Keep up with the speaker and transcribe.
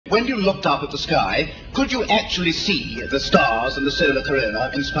When you looked up at the sky, could you actually see the stars and the solar corona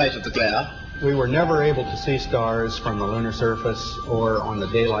in spite of the glare? We were never able to see stars from the lunar surface or on the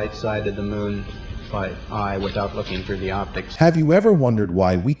daylight side of the moon by eye without looking through the optics. Have you ever wondered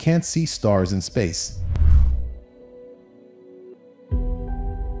why we can't see stars in space?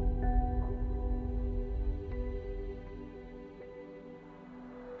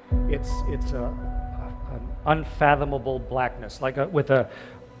 It's an unfathomable blackness, like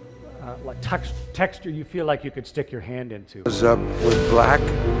texture you feel like you could stick your hand into. It was black,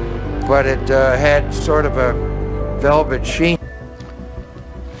 but it had sort of a velvet sheen.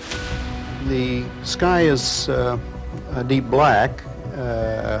 The sky is a deep black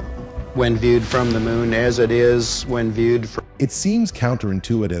when viewed from the moon, as it is when viewed from... It seems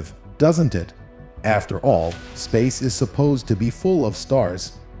counterintuitive, doesn't it? After all, space is supposed to be full of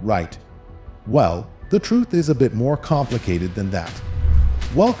stars, right? Well, the truth is a bit more complicated than that.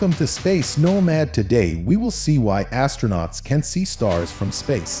 Welcome to Space Nomad. Today we will see why astronauts can see stars from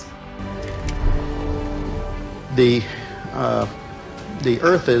space. The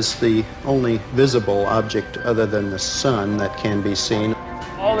Earth is the only visible object other than the sun that can be seen.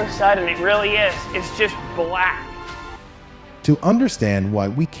 All of a sudden, it really is. It's just black. To understand why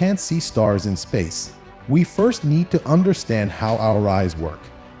we can't see stars in space, we first need to understand how our eyes work.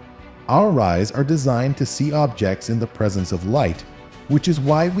 Our eyes are designed to see objects in the presence of light, which is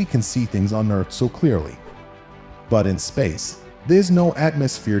why we can see things on Earth so clearly. But in space, there's no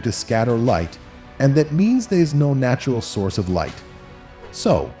atmosphere to scatter light, and that means there's no natural source of light.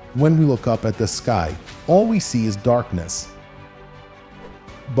 So, when we look up at the sky, all we see is darkness.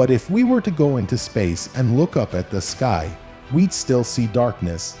 But if we were to go into space and look up at the sky, we'd still see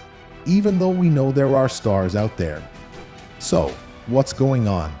darkness, even though we know there are stars out there. So, what's going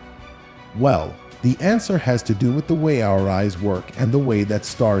on? Well, the answer has to do with the way our eyes work and the way that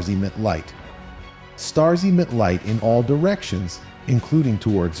stars emit light. Stars emit light in all directions, including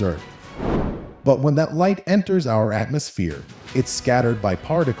towards Earth. But when that light enters our atmosphere, it's scattered by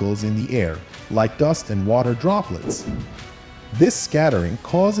particles in the air, like dust and water droplets. This scattering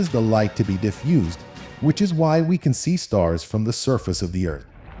causes the light to be diffused, which is why we can see stars from the surface of the Earth.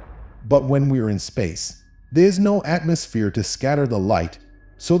 But when we're in space, there's no atmosphere to scatter the light,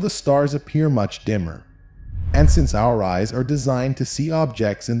 so the stars appear much dimmer. And since our eyes are designed to see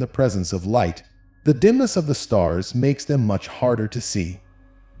objects in the presence of light, the dimness of the stars makes them much harder to see.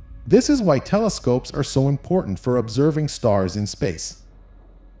 This is why telescopes are so important for observing stars in space.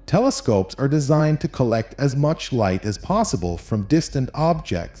 Telescopes are designed to collect as much light as possible from distant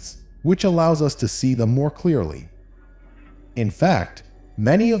objects, which allows us to see them more clearly. In fact,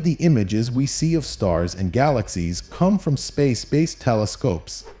 many of the images we see of stars and galaxies come from space-based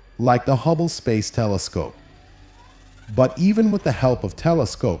telescopes, like the Hubble Space Telescope. But even with the help of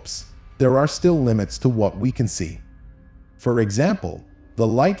telescopes, there are still limits to what we can see. For example, the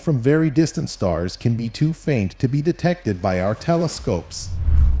light from very distant stars can be too faint to be detected by our telescopes,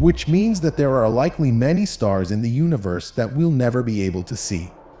 which means that there are likely many stars in the universe that we'll never be able to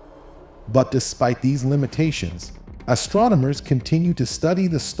see. But despite these limitations, astronomers continue to study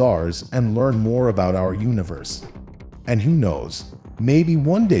the stars and learn more about our universe. And who knows, maybe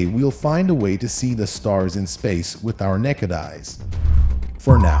one day we'll find a way to see the stars in space with our naked eyes.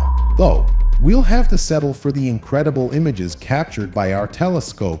 For now, though, we'll have to settle for the incredible images captured by our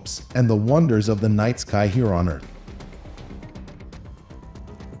telescopes and the wonders of the night sky here on Earth.